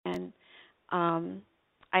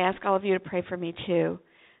I ask all of you to pray for me too.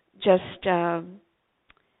 Just, I'm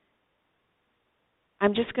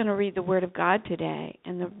just going to read the Word of God today,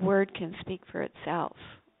 and the Word can speak for itself.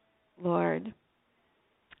 Lord,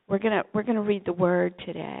 we're gonna read the Word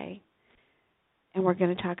today, and we're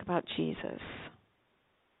going to talk about Jesus.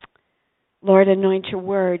 Lord, anoint your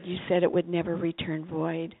Word. You said it would never return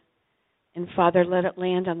void. And Father, let it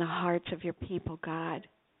land on the hearts of your people, God.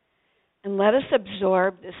 And let us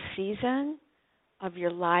absorb this season of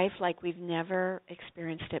your life like we've never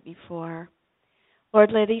experienced it before.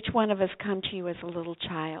 Lord, let each one of us come to you as a little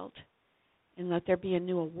child, and let there be a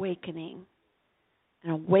new awakening,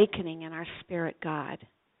 an awakening in our spirit, God,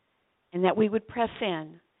 and that we would press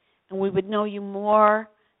in and we would know you more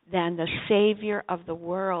than the Savior of the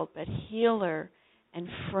world, but healer and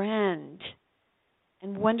friend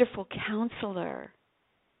and wonderful counselor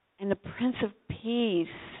and the Prince of Peace.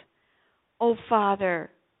 Oh, Father,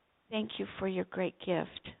 thank you for your great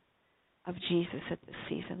gift of Jesus at this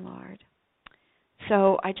season, Lord.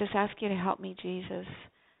 So I just ask you to help me, Jesus.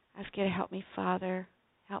 Ask you to help me, Father.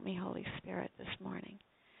 Help me, Holy Spirit, this morning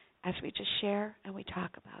as we just share and we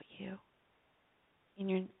talk about you. In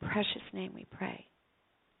your precious name we pray.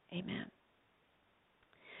 Amen.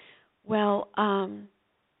 Well,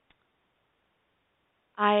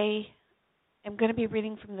 I am going to be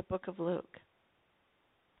reading from the book of Luke.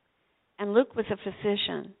 And Luke was a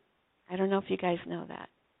physician. I don't know if you guys know that.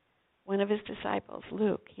 One of his disciples,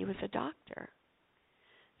 Luke, he was a doctor.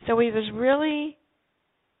 So he was really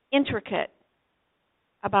intricate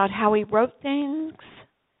about how he wrote things,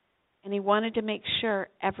 and he wanted to make sure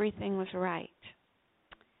everything was right.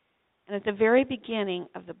 And at the very beginning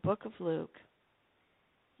of the book of Luke,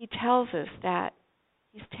 he tells us that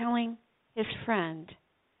he's telling his friend,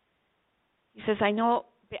 he says, I know,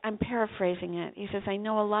 I'm paraphrasing it, he says, I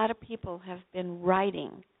know a lot of people have been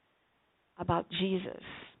writing about Jesus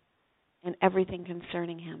and everything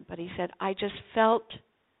concerning him, but he said, I just felt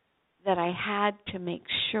that I had to make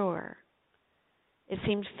sure. It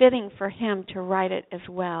seemed fitting for him to write it as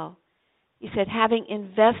well. He said, having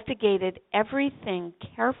investigated everything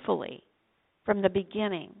carefully from the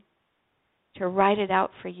beginning, to write it out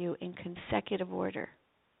for you in consecutive order,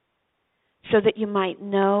 so that you might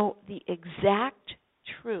know the exact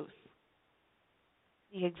truth.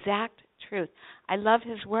 The exact truth. I love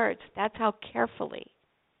his words. That's how carefully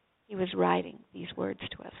he was writing these words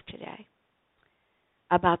to us today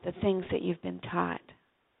about the things that you've been taught.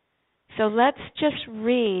 So let's just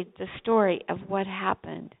read the story of what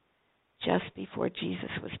happened just before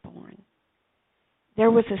Jesus was born.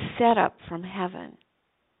 There was a setup from heaven.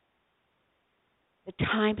 The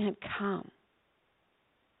time had come.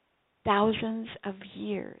 Thousands of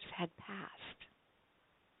years had passed.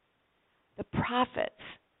 The prophets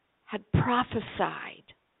had prophesied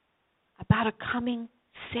about a coming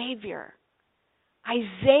Savior.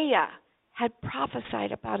 Isaiah had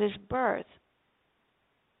prophesied about his birth.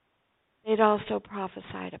 They'd also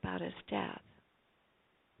prophesied about his death.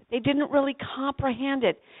 But they didn't really comprehend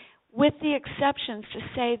it, with the exceptions to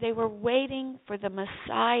say they were waiting for the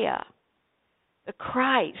Messiah, the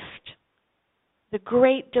Christ, the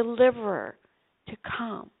great deliverer to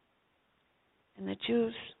come. And the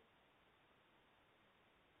Jews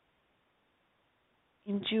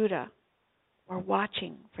in Judah were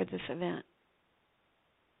watching for this event.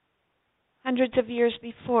 Hundreds of years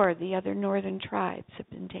before, the other northern tribes had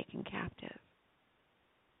been taken captive.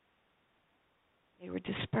 They were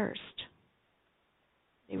dispersed.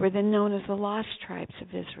 They were then known as the lost tribes of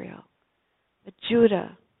Israel. But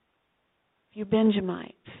Judah, a few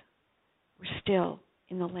Benjamites, were still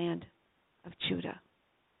in the land of Judah.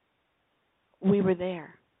 We were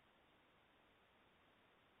there,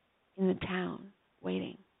 in the town,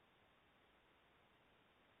 waiting.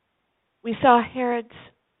 We saw Herod's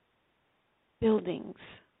buildings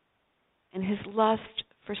and his lust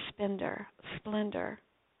for splendor.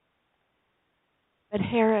 But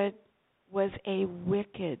Herod was a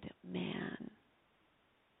wicked man.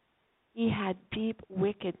 He had deep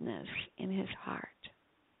wickedness in his heart.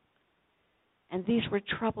 And these were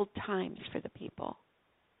troubled times for the people.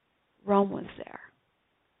 Rome was there.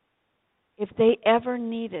 If they ever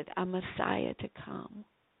needed a Messiah to come,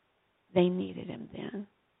 they needed him then.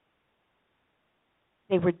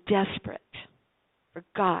 They were desperate for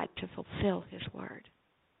God to fulfill his word.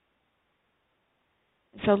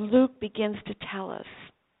 And so Luke begins to tell us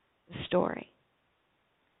the story.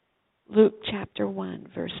 Luke chapter 1,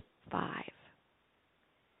 verse 5.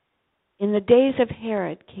 In the days of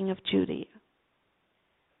Herod, king of Judea,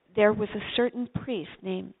 there was a certain priest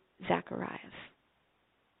named Zacharias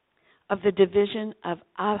of the division of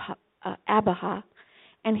Abijah,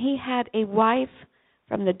 And he had a wife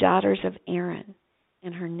from the daughters of Aaron,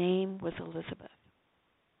 and her name was Elizabeth.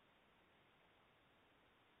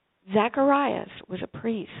 Zacharias was a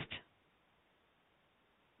priest.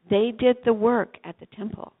 They did the work at the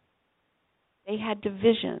temple. They had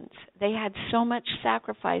divisions. They had so much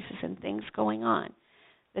sacrifices and things going on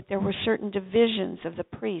that there were certain divisions of the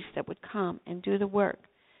priests that would come and do the work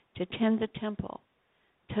to tend the temple,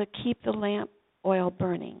 to keep the lamp oil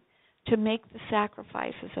burning, to make the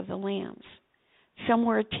sacrifices of the lambs. Some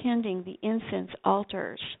were attending the incense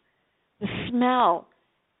altars. The smell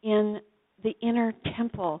in the inner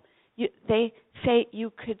temple, they say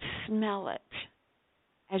you could smell it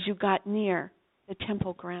as you got near the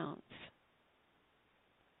temple grounds.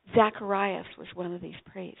 Zacharias was one of these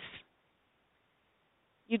priests.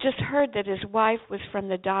 You just heard that his wife was from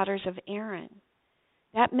the daughters of Aaron.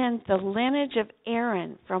 That meant the lineage of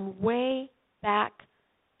Aaron from way back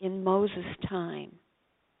in Moses' time.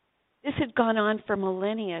 This had gone on for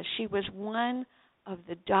millennia. She was one of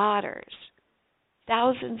the daughters,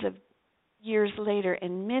 thousands of years later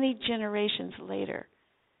and many generations later.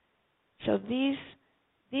 So these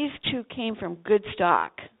two came from good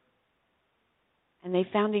stock. And they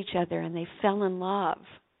found each other and they fell in love.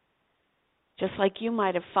 Just like you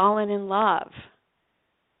might have fallen in love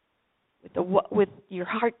with your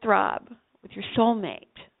heartthrob, with your soulmate.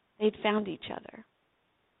 They'd found each other.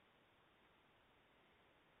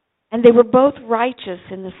 And they were both righteous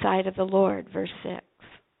in the sight of the Lord, verse 6,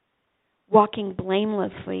 walking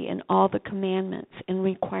blamelessly in all the commandments and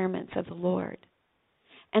requirements of the Lord.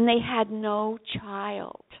 And they had no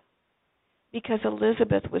child because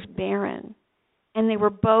Elizabeth was barren, and they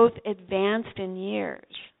were both advanced in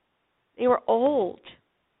years. They were old.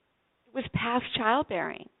 It was past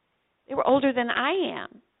childbearing. They were older than I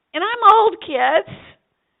am. And I'm old, kids.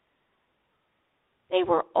 They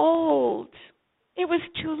were old. It was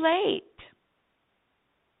too late.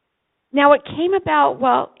 Now it came about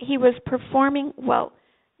while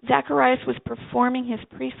Zacharias was performing his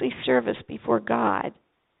priestly service before God.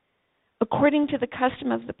 According to the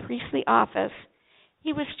custom of the priestly office,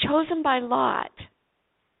 he was chosen by lot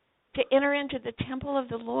to enter into the temple of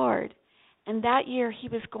the Lord, and that year he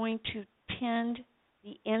was going to tend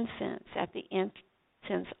the incense at the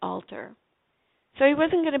incense altar. So he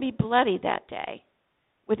wasn't going to be bloody that day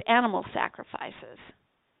with animal sacrifices,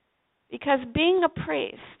 because being a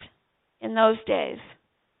priest in those days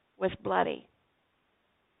was bloody.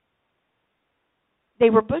 They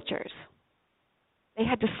were butchers. They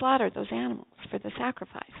had to slaughter those animals for the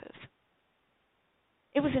sacrifices.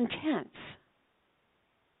 It was intense.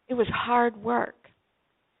 It was hard work.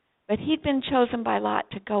 But he'd been chosen by lot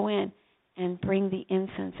to go in and bring the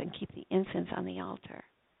incense and keep the incense on the altar.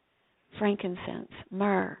 Frankincense,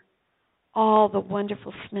 myrrh, all the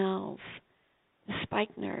wonderful smells. The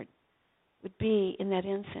spikenard would be in that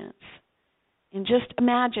incense. And just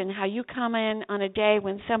imagine how you come in on a day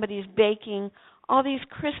when somebody's baking all these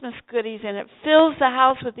Christmas goodies and it fills the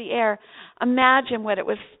house with the air. Imagine what it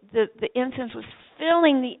was, the incense was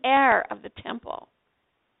filling the air of the temple.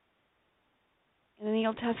 And in the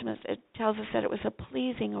Old Testament, it tells us that it was a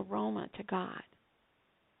pleasing aroma to God.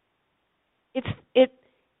 It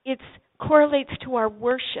correlates to our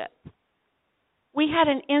worship. We had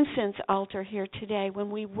an incense altar here today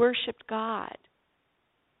when we worshiped God.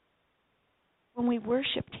 When we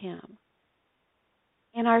worshiped Him.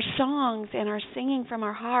 And our songs and our singing from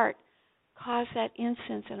our heart caused that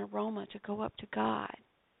incense and aroma to go up to God.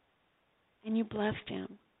 And you blessed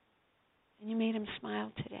Him. And you made Him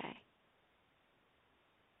smile today.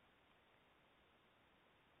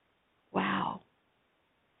 Wow.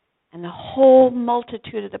 And the whole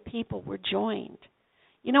multitude of the people were joined.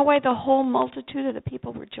 You know why the whole multitude of the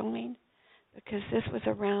people were joined? Because this was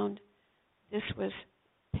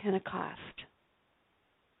Pentecost.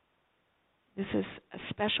 This is a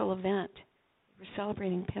special event. We're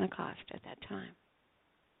celebrating Pentecost at that time.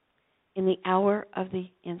 In the hour of the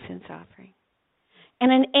incense offering.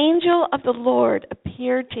 And an angel of the Lord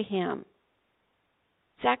appeared to him.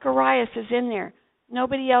 Zacharias is in there.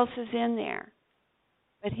 Nobody else is in there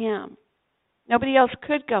but him. Nobody else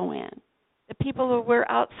could go in. The people were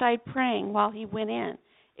outside praying while he went in.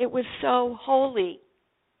 It was so holy.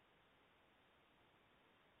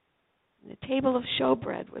 And the table of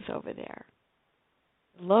showbread was over there.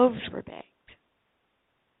 The loaves were baked.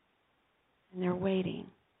 And they're waiting.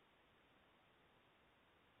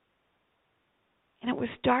 And it was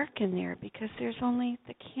dark in there because there's only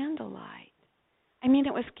the candlelight. I mean,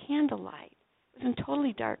 it was candlelight. It wasn't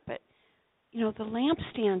totally dark, but, the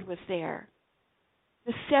lampstand was there.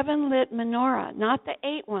 The 7 lit menorah, not the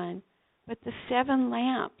 8 one, but the 7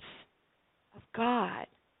 lamps of God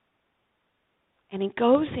And he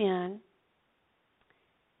goes in,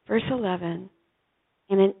 verse 11,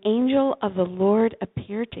 and an angel of the Lord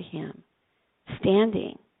appeared to him,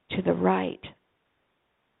 standing to the right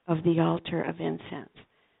of the altar of incense.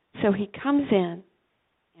 So he comes in,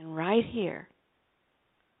 and right here,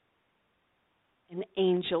 an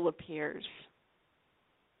angel appears.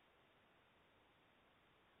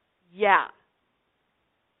 Yeah.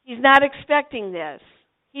 He's not expecting this.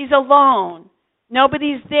 He's alone.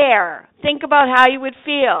 Nobody's there. Think about how you would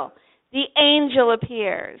feel. The angel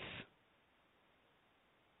appears.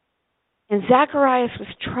 And Zacharias was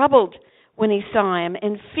troubled when he saw him,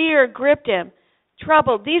 and fear gripped him.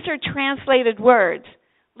 Troubled. These are translated words.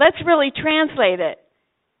 Let's really translate it.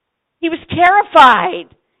 He was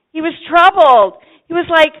terrified. He was troubled. He was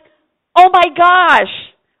like, oh my gosh,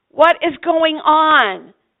 what is going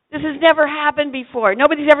on? This has never happened before.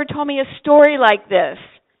 Nobody's ever told me a story like this.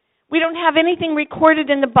 We don't have anything recorded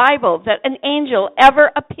in the Bible that an angel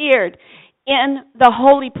ever appeared in the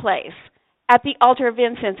holy place at the altar of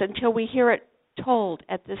incense until we hear it told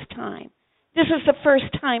at this time. This was the first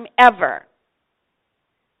time ever.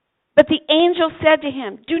 But the angel said to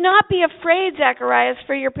him, do not be afraid, Zacharias,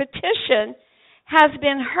 for your petition has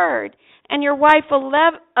been heard, and your wife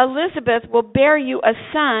Elizabeth will bear you a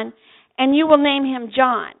son, and you will name him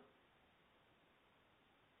John.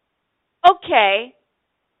 Okay,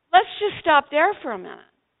 let's just stop there for a minute.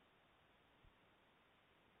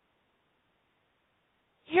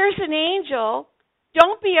 Here's an angel.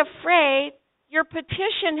 Don't be afraid. Your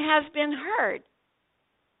petition has been heard.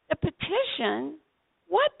 The petition?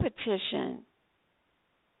 What petition?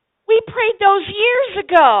 We prayed those years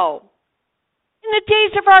ago. In the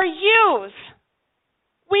days of our youth.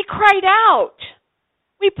 We cried out.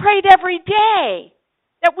 We prayed every day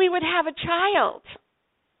that we would have a child.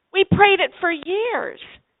 We prayed it for years.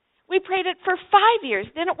 We prayed it for 5 years.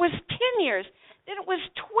 Then it was 10 years. Then it was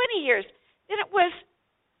 20 years. Then it was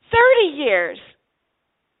 30 years.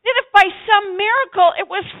 Then if by some miracle it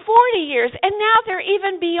was 40 years. And now they're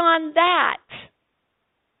even beyond that.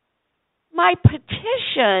 My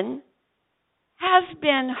petition has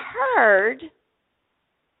been heard.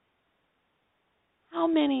 How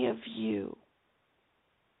many of you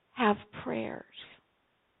have prayers?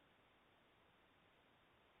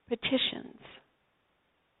 Petitions.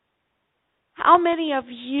 How many of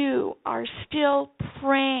you are still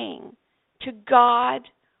praying to God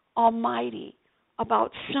Almighty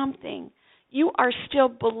about something you are still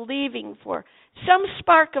believing for? Some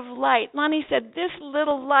spark of light. Lonnie said, this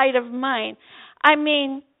little light of mine. I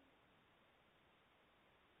mean,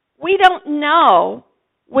 we don't know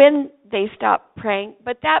when they stopped praying,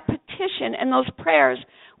 but that petition and those prayers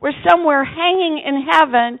were somewhere hanging in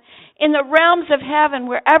heaven, in the realms of heaven,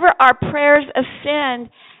 wherever our prayers ascend.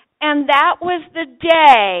 And that was the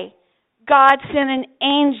day God sent an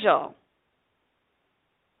angel.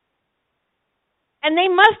 And they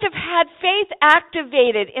must have had faith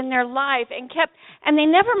activated in their life and they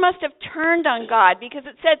never must have turned on God, because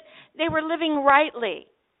it said they were living rightly.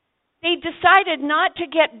 They decided not to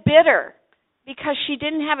get bitter because she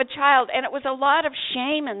didn't have a child, and it was a lot of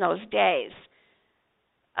shame in those days.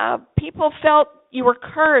 People felt you were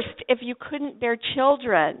cursed if you couldn't bear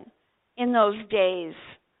children in those days.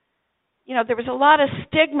 You know, there was a lot of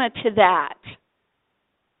stigma to that.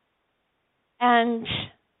 And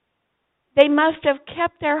they must have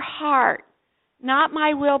kept their heart, not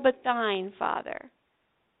my will but thine, Father,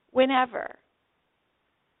 whenever.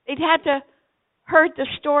 They'd had to heard the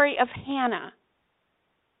story of Hannah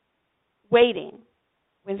waiting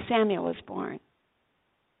when Samuel was born.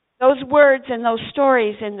 Those words and those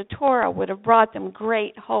stories in the Torah would have brought them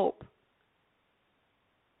great hope.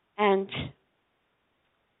 And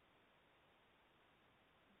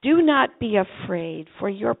do not be afraid, for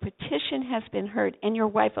your petition has been heard, and your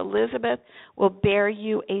wife Elizabeth will bear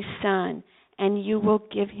you a son, and you will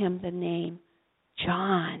give him the name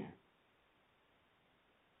John.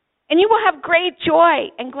 And you will have great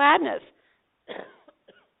joy and gladness,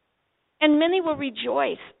 and many will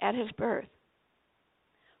rejoice at his birth.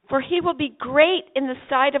 For he will be great in the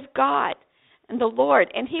sight of God and the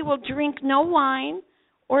Lord, and he will drink no wine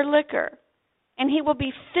or liquor, and he will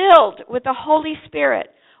be filled with the Holy Spirit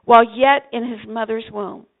while yet in his mother's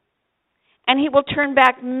womb. And he will turn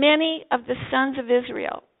back many of the sons of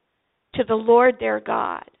Israel to the Lord their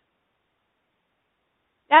God.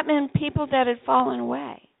 That meant people that had fallen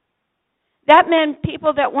away. That meant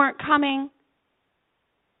people that weren't coming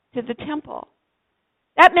to the temple.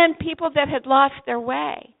 That meant people that had lost their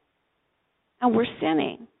way and were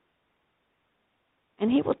sinning.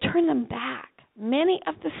 And he will turn them back, many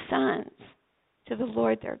of the sons, to the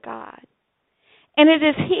Lord their God. And it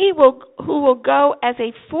is he who will go as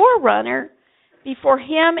a forerunner before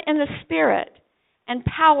him in the spirit and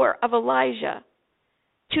power of Elijah,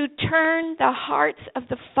 to turn the hearts of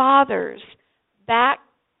the fathers back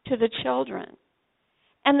to the children,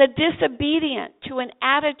 and the disobedient to an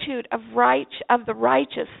attitude of the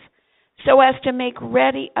righteous, so as to make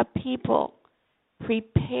ready a people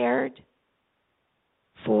prepared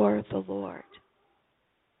for the Lord.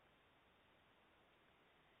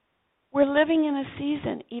 We're living in a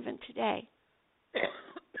season, even today,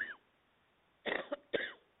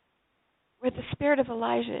 where the spirit of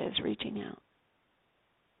Elijah is reaching out.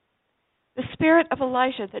 The spirit of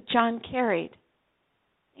Elijah that John carried.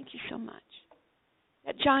 Thank you so much.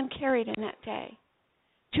 That John carried in that day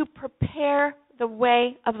to prepare the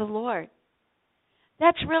way of the Lord.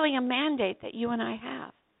 That's really a mandate that you and I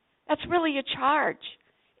have. That's really a charge.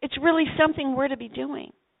 It's really something we're to be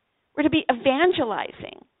doing. We're to be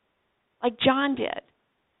evangelizing, like John did,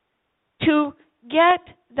 to get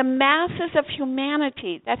the masses of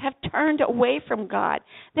humanity that have turned away from God,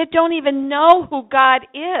 that don't even know who God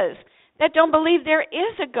is, that don't believe there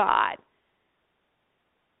is a God.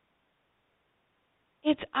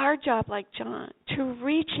 It's our job, like John, to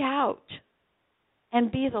reach out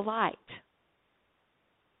and be the light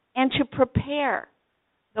and to prepare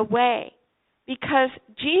the way, because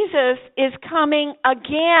Jesus is coming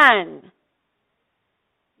again.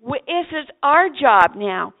 This is our job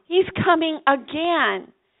now. He's coming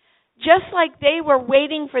again. Just like they were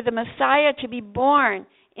waiting for the Messiah to be born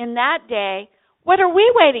in that day, what are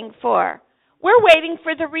we waiting for? We're waiting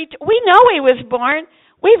for we know he was born.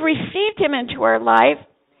 We've received him into our life.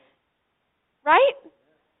 Right?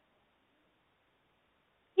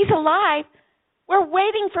 He's alive. We're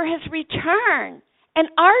waiting for his return. And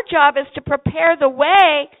our job is to prepare the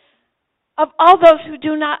way of all those who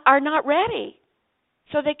are not ready,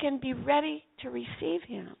 so they can be ready to receive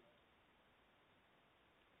him.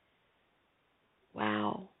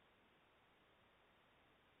 Wow.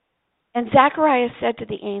 And Zacharias said to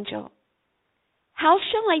the angel, "How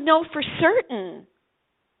shall I know for certain?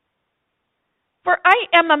 For I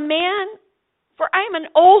am an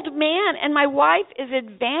old man, and my wife is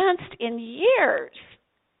advanced in years."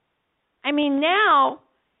 I mean, now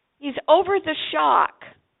he's over the shock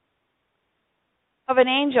of an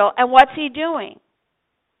angel, and what's he doing?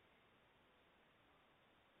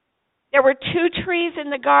 There were two trees in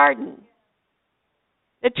the garden.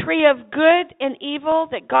 The tree of good and evil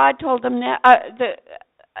that God told them,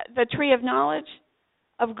 the tree of knowledge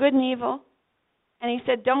of good and evil. And he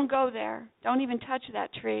said, don't go there. Don't even touch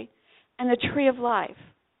that tree. And the tree of life.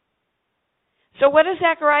 So what does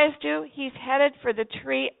Zacharias do? He's headed for the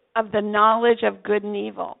tree of the knowledge of good and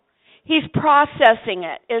evil. He's processing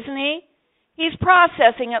it, isn't he? He's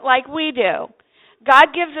processing it like we do.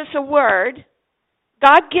 God gives us a word.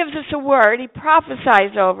 God gives us a word. He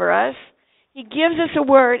prophesies over us. He gives us a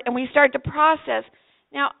word, and we start to process.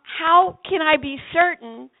 Now, how can I be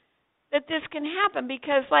certain that this can happen?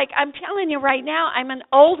 Because, like, I'm telling you right now, I'm an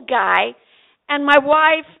old guy, and my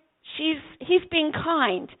wife, he's being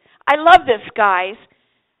kind. I love this, guys.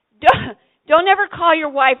 Don't ever call your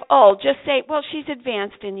wife old. Just say, well, she's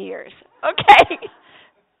advanced in years. Okay?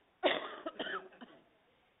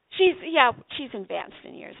 She's advanced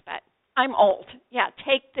in years, but I'm old. Yeah,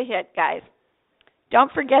 take the hit, guys.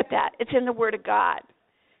 Don't forget that. It's in the Word of God.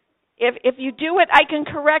 If you do it, I can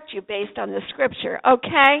correct you based on the Scripture.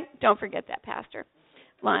 Okay? Don't forget that, Pastor.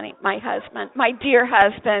 Lonnie, my husband, my dear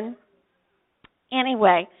husband.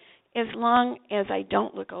 Anyway, as long as I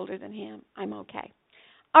don't look older than him, I'm okay.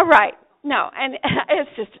 All right. No, and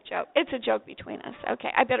it's just a joke. It's a joke between us.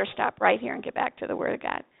 Okay, I better stop right here and get back to the Word of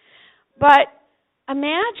God. But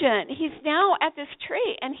imagine, he's now at this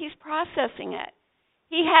tree, and he's processing it.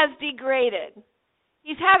 He has degraded.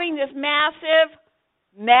 He's having this massive,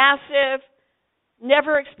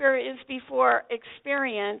 never experienced before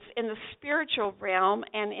experience in the spiritual realm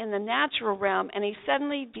and in the natural realm, and he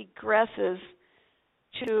suddenly digresses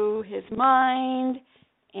to his mind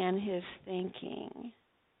and his thinking.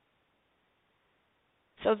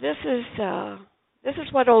 So this is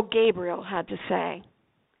what old Gabriel had to say.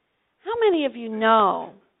 How many of you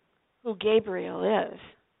know who Gabriel is?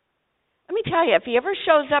 Let me tell you, if he ever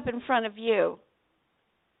shows up in front of you,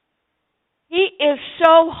 he is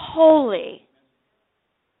so holy.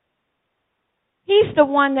 He's the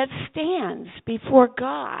one that stands before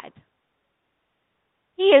God.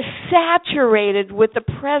 He is saturated with the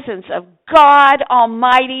presence of God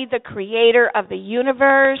Almighty, the creator of the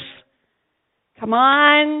universe. Come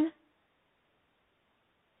on.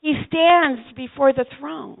 He stands before the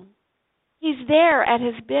throne. He's there at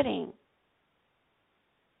his bidding.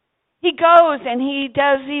 He goes and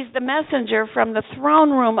he's the messenger from the throne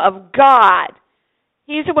room of God.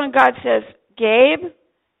 He's the one God says, Gabe,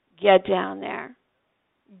 get down there.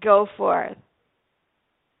 Go forth.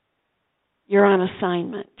 You're on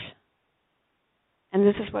assignment. And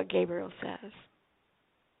this is what Gabriel says.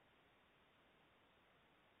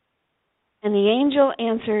 And the angel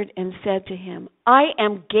answered and said to him, I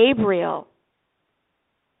am Gabriel.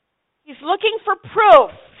 He's looking for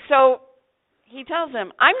proof. So he tells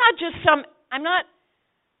him, I'm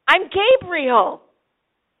Gabriel,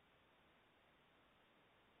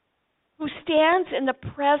 who stands in the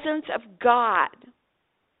presence of God.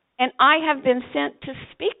 And I have been sent to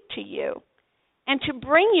speak to you and to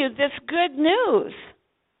bring you this good news.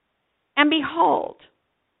 And behold,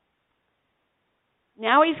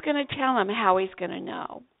 now he's going to tell him how he's going to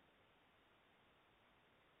know.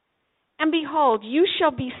 And behold, you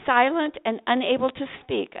shall be silent and unable to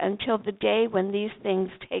speak until the day when these things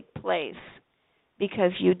take place,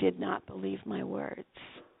 because you did not believe my words,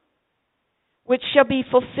 which shall be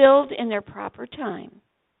fulfilled in their proper time.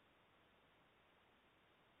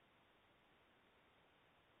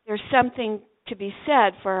 There's something to be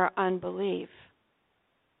said for our unbelief.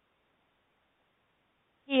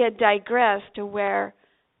 He had digressed to where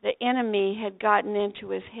the enemy had gotten into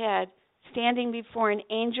his head, standing before an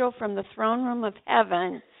angel from the throne room of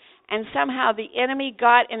heaven, and somehow the enemy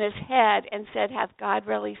got in his head and said, hath God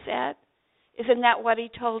really said? Isn't that what he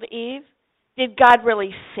told Eve? Did God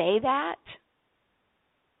really say that?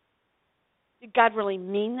 Did God really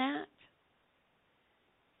mean that?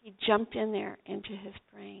 He jumped in there into his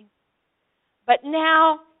brain. But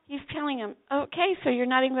now he's telling him, okay, so you're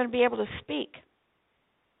not even going to be able to speak.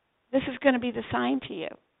 This is going to be the sign to you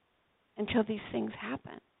until these things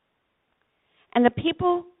happen. And the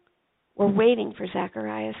people were waiting for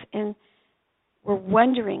Zacharias and were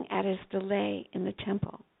wondering at his delay in the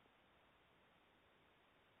temple.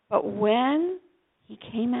 But when he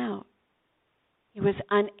came out, he was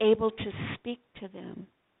unable to speak to them.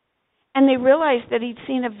 And they realized that he'd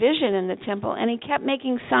seen a vision in the temple, and he kept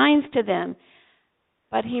making signs to them,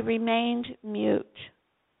 but he remained mute.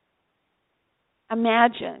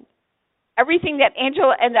 Imagine everything that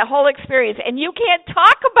angel and the whole experience, and you can't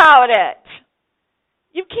talk about it.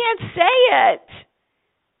 You can't say it.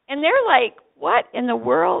 And they're like, what in the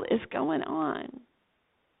world is going on?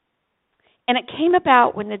 And it came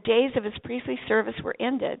about when the days of his priestly service were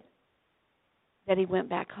ended that he went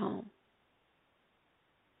back home.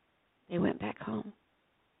 They went back home.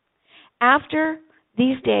 After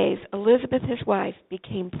these days, Elizabeth, his wife,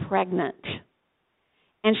 became pregnant.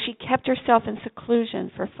 And she kept herself in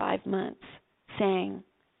seclusion for 5 months, saying,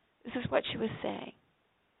 this is what she was saying.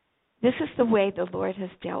 This is the way the Lord has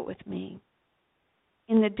dealt with me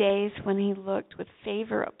in the days when he looked with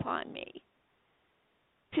favor upon me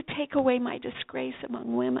to take away my disgrace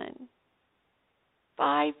among women.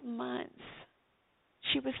 5 months.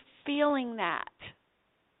 She was feeling that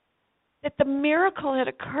the miracle had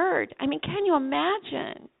occurred. I mean, can you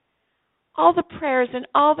imagine all the prayers and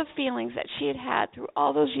all the feelings that she had had through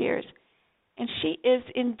all those years? And she is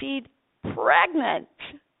indeed pregnant.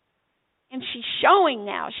 And she's showing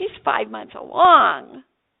now. She's 5 months along.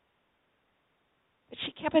 But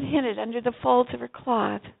she kept it hidden under the folds of her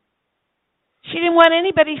cloth. She didn't want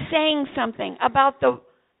anybody saying something about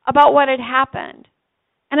what had happened.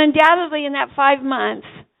 And undoubtedly in that 5 months,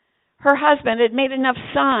 her husband had made enough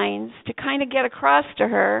signs to kind of get across to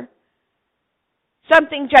her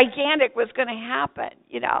something gigantic was going to happen,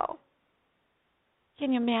 you know.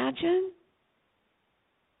 Can you imagine?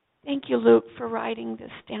 Thank you, Luke, for writing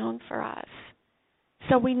this down for us.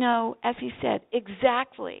 So we know, as he said,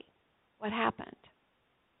 exactly what happened.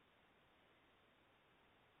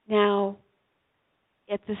 Now,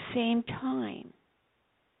 at the same time,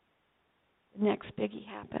 the next biggie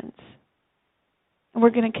happens. And we're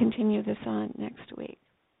going to continue this on next week.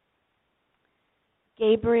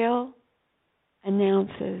 Gabriel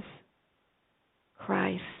announces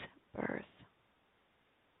Christ's birth.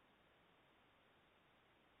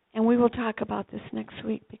 And we will talk about this next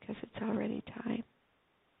week because it's already time.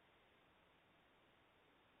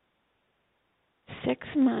 6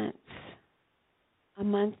 months, a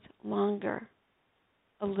month longer,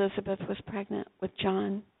 Elizabeth was pregnant with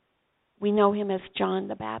John. We know him as John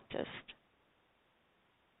the Baptist.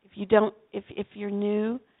 If you're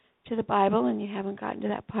new to the Bible and you haven't gotten to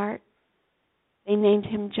that part, they named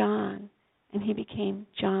him John, and he became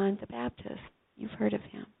John the Baptist. You've heard of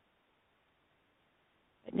him.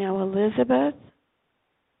 But now Elizabeth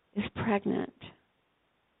is pregnant.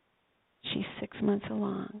 She's 6 months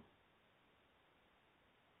along.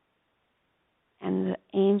 And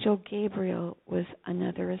the angel Gabriel was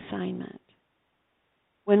another assignment.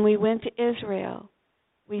 When we went to Israel,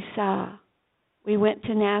 we went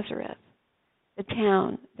to Nazareth, the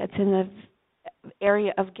town that's in the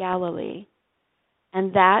area of Galilee,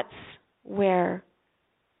 and that's where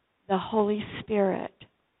the Holy Spirit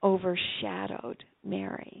overshadowed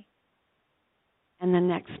Mary. And the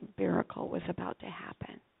next miracle was about to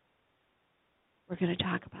happen. We're going to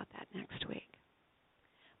talk about that next week.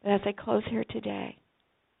 But as I close here today,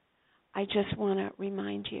 I just want to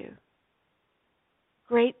remind you,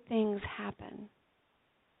 great things happen.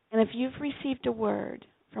 And if you've received a word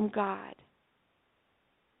from God,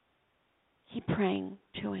 keep praying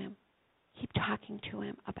to Him. Keep talking to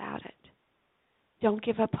Him about it. Don't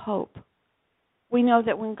give up hope. We know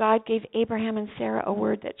that when God gave Abraham and Sarah a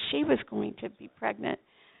word that she was going to be pregnant,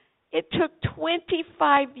 it took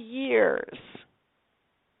 25 years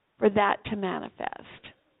for that to manifest.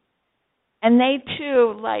 And they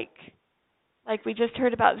too, like we just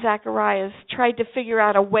heard about Zacharias, tried to figure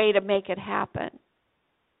out a way to make it happen.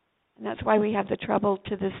 And that's why we have the trouble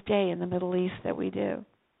to this day in the Middle East that we do.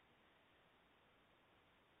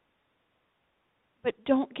 But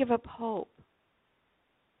don't give up hope.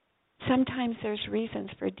 Sometimes there's reasons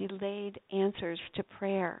for delayed answers to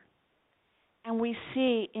prayer. And we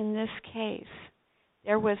see in this case,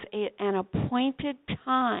 there was an appointed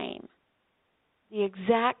time, the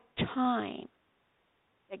exact time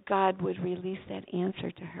that God would release that answer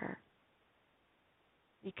to her.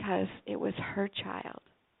 Because it was her child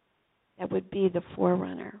that would be the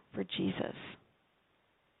forerunner for Jesus.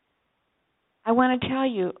 I want to tell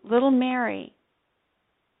you, little Mary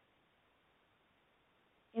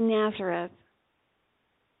in Nazareth,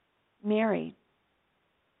 Mary,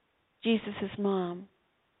 Jesus' mom,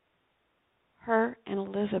 her and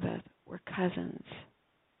Elizabeth were cousins.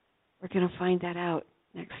 We're going to find that out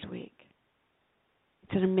next week.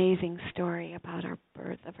 It's an amazing story about our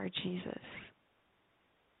birth of our Jesus.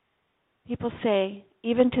 People say,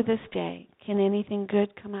 even to this day, can anything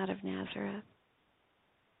good come out of Nazareth?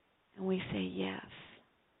 And we say, yes.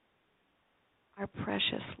 Our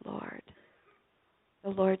precious Lord, the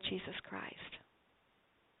Lord Jesus Christ.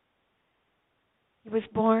 He was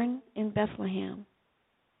born in Bethlehem,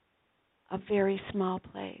 a very small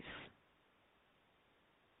place.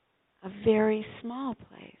 A very small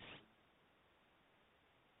place.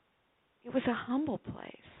 It was a humble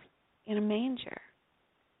place in a manger,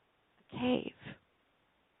 a cave.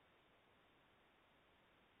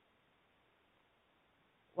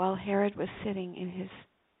 While Herod was sitting in his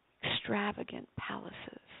extravagant palaces,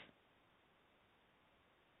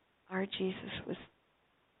 our Jesus was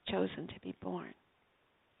chosen to be born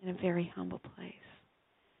in a very humble place.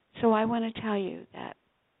 So I want to tell you that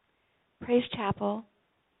Praise Chapel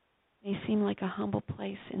may seem like a humble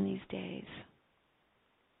place in these days.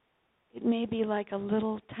 It may be like a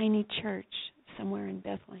little tiny church somewhere in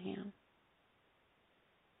Bethlehem.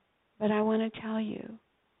 But I want to tell you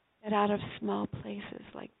that out of small places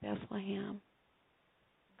like Bethlehem,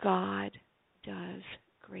 God does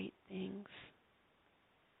great things.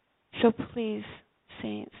 So please,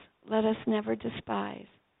 saints, let us never despise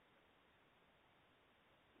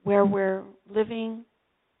where we're living,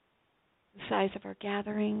 the size of our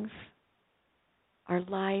gatherings, our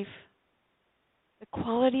life. The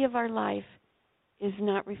quality of our life is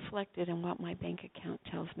not reflected in what my bank account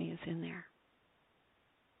tells me is in there.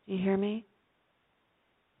 Do you hear me?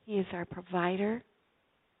 He is our provider.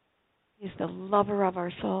 He is the lover of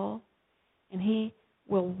our soul. And He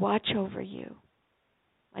will watch over you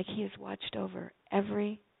like He has watched over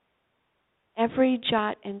every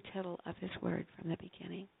jot and tittle of His word from the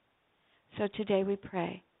beginning. So today we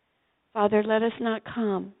pray, Father, let us not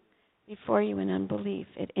come before You in unbelief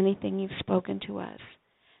at anything You've spoken to us.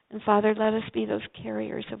 And Father, let us be those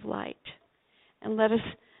carriers of light. And let us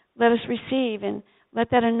receive and let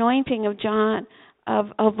that anointing of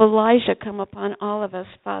Elijah come upon all of us,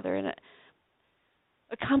 Father, and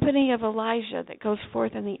a company of Elijah that goes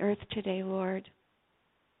forth in the earth today, Lord,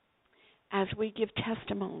 as we give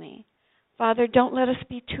testimony. Father, don't let us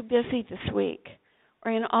be too busy this week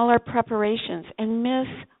or in all our preparations and miss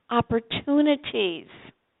opportunities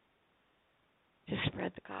to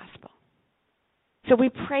spread the gospel. So we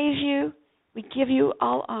praise You. We give You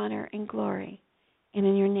all honor and glory. And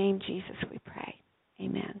in Your name, Jesus, we pray.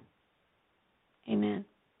 Amen. Amen.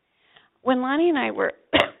 When Lonnie and I were,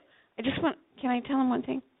 can I tell them one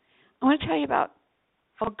thing? I want to tell you about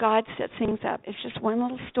how God sets things up. It's just one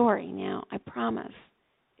little story now. I promise.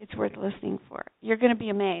 It's worth listening for. You're going to be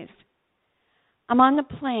amazed. I'm on the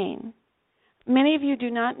plane. Many of you do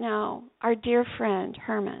not know our dear friend,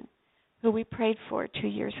 Herman, who we prayed for 2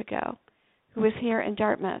 years ago, who was here in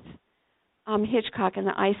Dartmouth, Hitchcock, in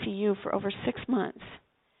the ICU for over 6 months,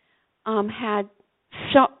 had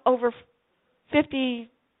over 50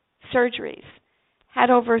 surgeries, had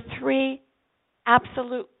over 3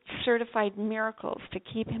 absolute certified miracles to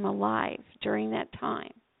keep him alive during that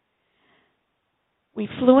time. We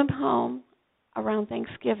flew him home around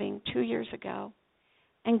Thanksgiving 2 years ago,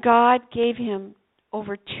 and God gave him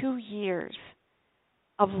over 2 years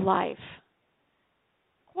of life,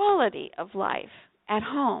 quality of life at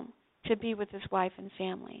home, to be with his wife and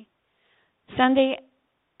family. Sunday,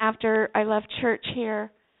 after I left church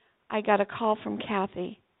here, I got a call from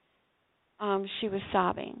Kathy. She was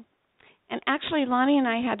sobbing. And actually, Lonnie and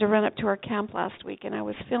I had to run up to our camp last week, and I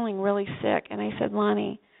was feeling really sick. And I said,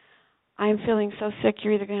 Lonnie, I'm feeling so sick,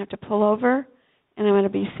 you're either going to have to pull over, and I'm going to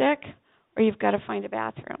be sick, or you've got to find a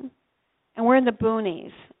bathroom. And we're in the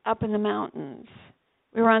boonies, up in the mountains.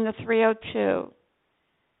 We were on the 302.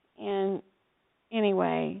 And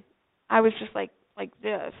anyway, I was just like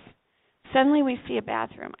this. Suddenly we see a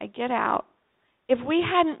bathroom. I get out. If we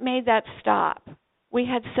hadn't made that stop, we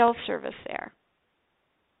had cell service there.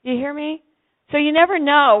 You hear me? So you never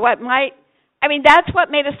know what might... I mean, that's what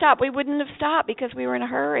made us stop. We wouldn't have stopped because we were in a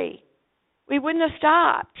hurry. We wouldn't have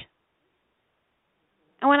stopped.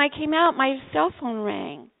 And when I came out, my cell phone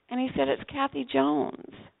rang. And he said, it's Kathy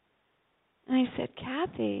Jones. And I said,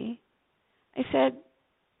 Kathy? I said,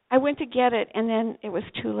 I went to get it, and then it was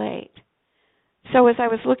too late. So as I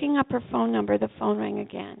was looking up her phone number, the phone rang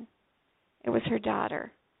again. It was her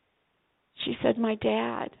daughter. She said, my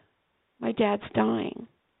dad's dying.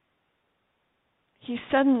 He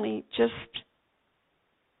suddenly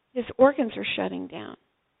his organs are shutting down.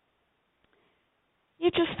 He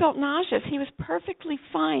just felt nauseous. He was perfectly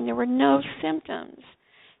fine. There were no symptoms.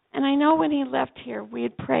 And I know when he left here, we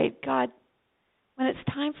had prayed, God, when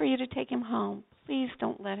it's time for you to take him home, please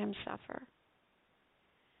don't let him suffer.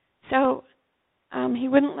 So he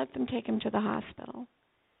wouldn't let them take him to the hospital.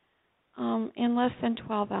 In less than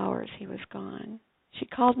 12 hours, he was gone. She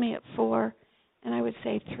called me at 4, and I would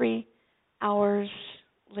say 3 hours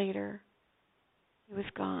later, he was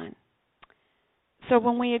gone. So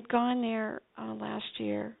when we had gone there last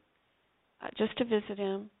year, just to visit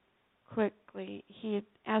him quickly, he had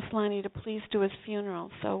asked Lonnie to please do his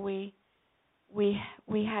funeral. So we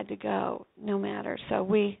had to go, no matter. So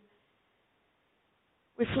we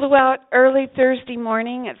flew out early Thursday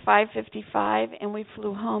morning at 5:55, and we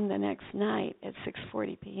flew home the next night at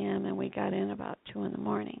 6:40 p.m., and we got in about 2 in the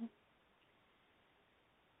morning.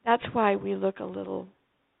 That's why we look a little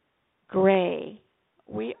gray.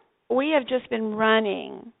 We have just been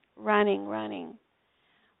running.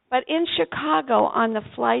 But in Chicago, on the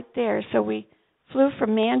flight there, so we flew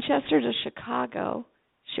from Manchester to Chicago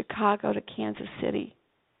to Kansas City.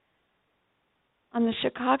 On the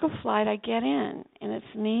Chicago flight, I get in, and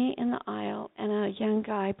it's me in the aisle and a young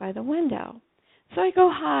guy by the window. So I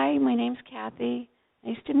go, hi, my name's Kathy.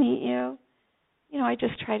 Nice to meet you. I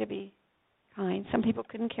just try to be kind. Some people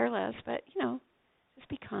couldn't care less, but, just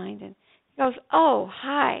be kind. And he goes, oh,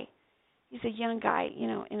 hi. He's a young guy,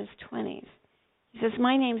 in his 20s. He says,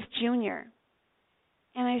 my name's Junior.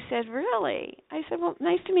 And I said, really? I said, well,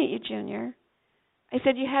 nice to meet you, Junior. I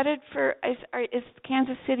said, you headed is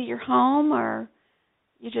Kansas City your home, or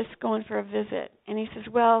you just going for a visit? And he says,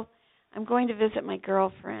 well, I'm going to visit my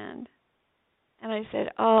girlfriend. And I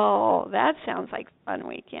said, oh, that sounds like a fun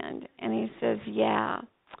weekend. And he says, yeah.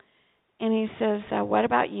 And he says, what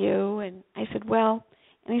about you? And I said, well,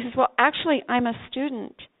 and he says, well, actually, I'm a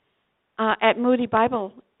student at Moody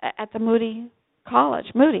Bible, at the Moody College,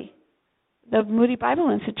 the Moody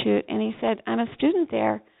Bible Institute. And he said, I'm a student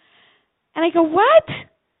there. And I go, what?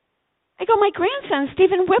 I go, my grandson,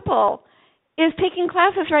 Stephen Whipple, is taking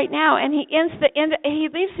classes right now, and he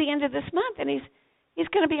leaves the end of this month, and he's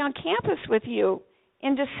going to be on campus with you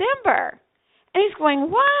in December. And he's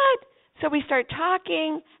going, what? So we start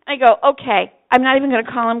talking, and I go, okay, I'm not even going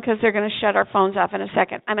to call him because they're going to shut our phones off in a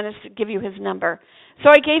second. I'm going to give you his number. So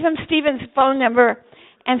I gave him Stephen's phone number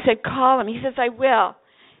and said, call him. He says, I will.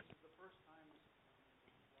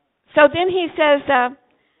 So then he says,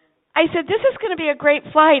 I said, this is going to be a great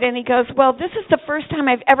flight. And he goes, well, this is the first time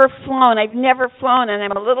I've ever flown. I've never flown, and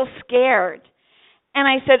I'm a little scared. And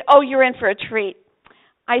I said, oh, you're in for a treat.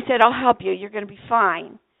 I said, I'll help you. You're going to be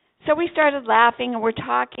fine. So we started laughing, and we're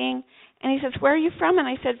talking. And he says, where are you from? And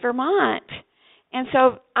I said, Vermont. And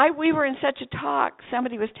so we were in such a talk,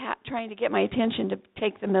 somebody was trying to get my attention to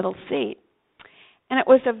take the middle seat. And it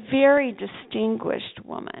was a very distinguished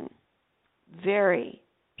woman, very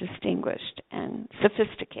distinguished and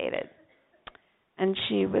sophisticated. And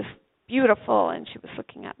she was beautiful, and she was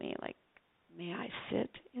looking at me like, may I sit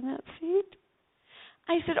in that seat?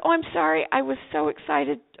 I said, oh, I'm sorry. I was so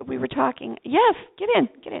excited we were talking. Yes, get in.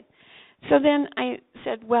 So then I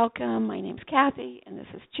said, welcome. My name's Kathy, and this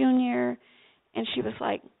is Junior. And she was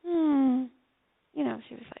like, she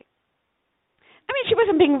was like, she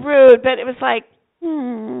wasn't being rude, but it was like,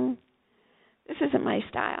 this isn't my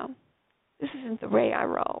style. This isn't the way I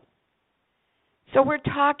roll. So we're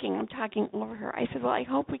talking. I'm talking over her. I said, well, I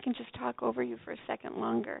hope we can just talk over you for a second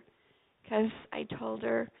longer, because I told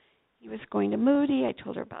her he was going to Moody. I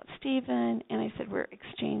told her about Stephen, and I said we're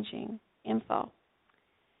exchanging info.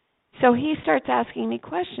 So he starts asking me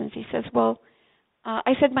questions. He says, well,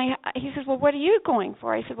 he says, well, what are you going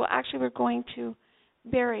for? I said, well, actually, we're going to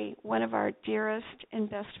bury one of our dearest and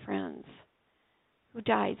best friends who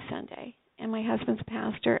died Sunday. And my husband's a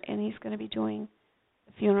pastor, and he's going to be doing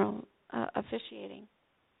the funeral officiating.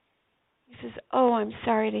 He says, oh, I'm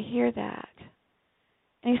sorry to hear that.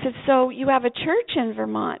 And he said, so you have a church in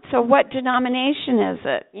Vermont. So what denomination is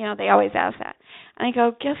it? They always ask that. And I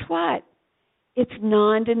go, guess what? It's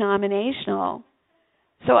non-denominational.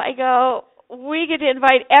 So I go, we get to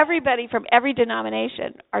invite everybody from every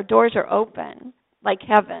denomination. Our doors are open, like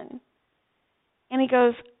heaven. And he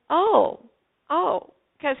goes, oh,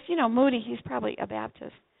 because, Moody, he's probably a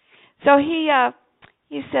Baptist. So he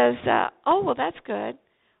says, oh, well, that's good.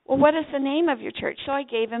 Well, what is the name of your church? So I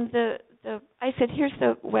gave him I said, here's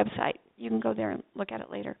the website. You can go there and look at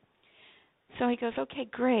it later. So he goes, okay,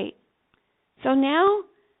 great. So now,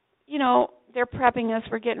 they're prepping us.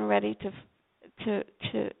 We're getting ready to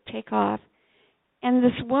take off. And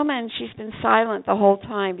this woman, she's been silent the whole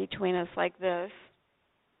time between us like this.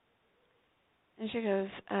 And she goes,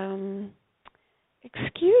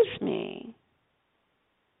 excuse me,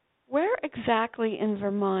 where exactly in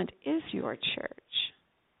Vermont is your church?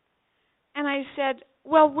 And I said,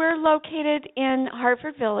 well, we're located in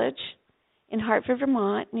Hartford Village, in Hartford,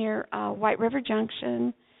 Vermont, near White River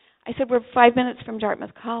Junction. I said, we're 5 minutes from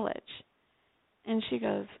Dartmouth College. And she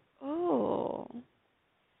goes, oh.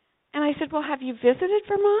 And I said, well, have you visited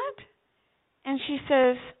Vermont? And she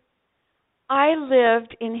says, I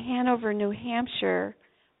lived in Hanover, New Hampshire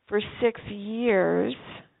for 6 years.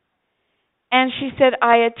 And she said,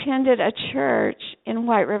 I attended a church in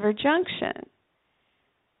White River Junction.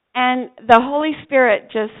 And the Holy Spirit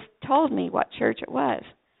just told me what church it was.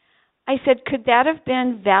 I said, could that have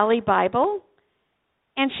been Valley Bible?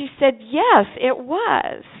 And she said, yes, it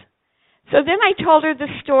was. So then I told her the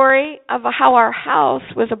story of how our house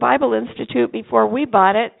was a Bible institute before we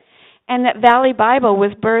bought it, and that Valley Bible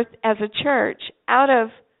was birthed as a church out of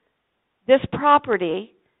this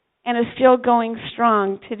property and is still going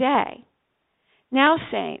strong today. Now,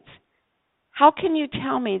 saints, how can you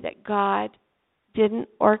tell me that God didn't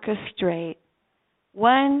orchestrate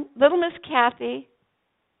one, little Miss Kathy,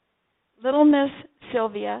 little Miss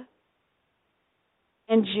Sylvia,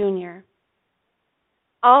 and Junior,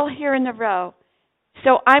 all here in the row?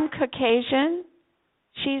 So I'm Caucasian,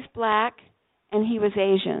 she's black, and he was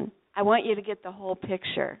Asian. I want you to get the whole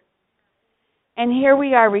picture. And here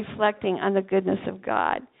we are reflecting on the goodness of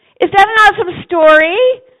God. Is that an awesome story?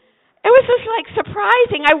 It was just like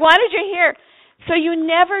surprising. I wanted you here. So you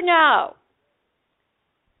never know.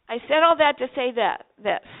 I said all that to say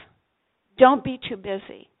this. Don't be too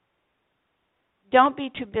busy. Don't be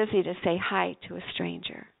too busy to say hi to a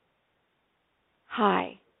stranger.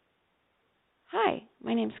 Hi. Hi,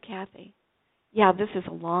 my name's Kathy. Yeah, this is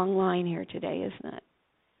a long line here today, isn't it?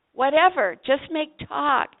 Whatever, just make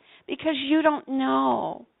talk, because you don't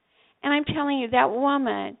know. And I'm telling you, that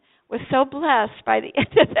woman was so blessed by the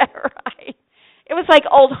end of that ride. It was like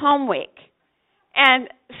Old Home Week. And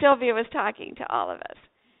Sylvia was talking to all of us.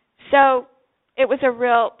 So it was a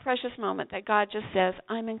real precious moment that God just says,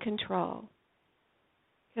 I'm in control.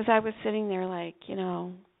 Because I was sitting there like,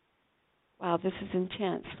 wow, this is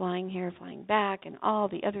intense, flying here, flying back, and all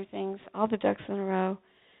the other things, all the ducks in a row.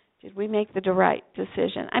 Did we make the right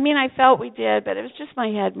decision? I felt we did, but it was just my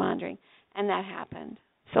head wandering, and that happened.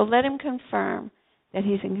 So let him confirm that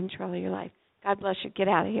he's in control of your life. God bless you. Get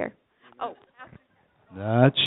out of here. Oh. That's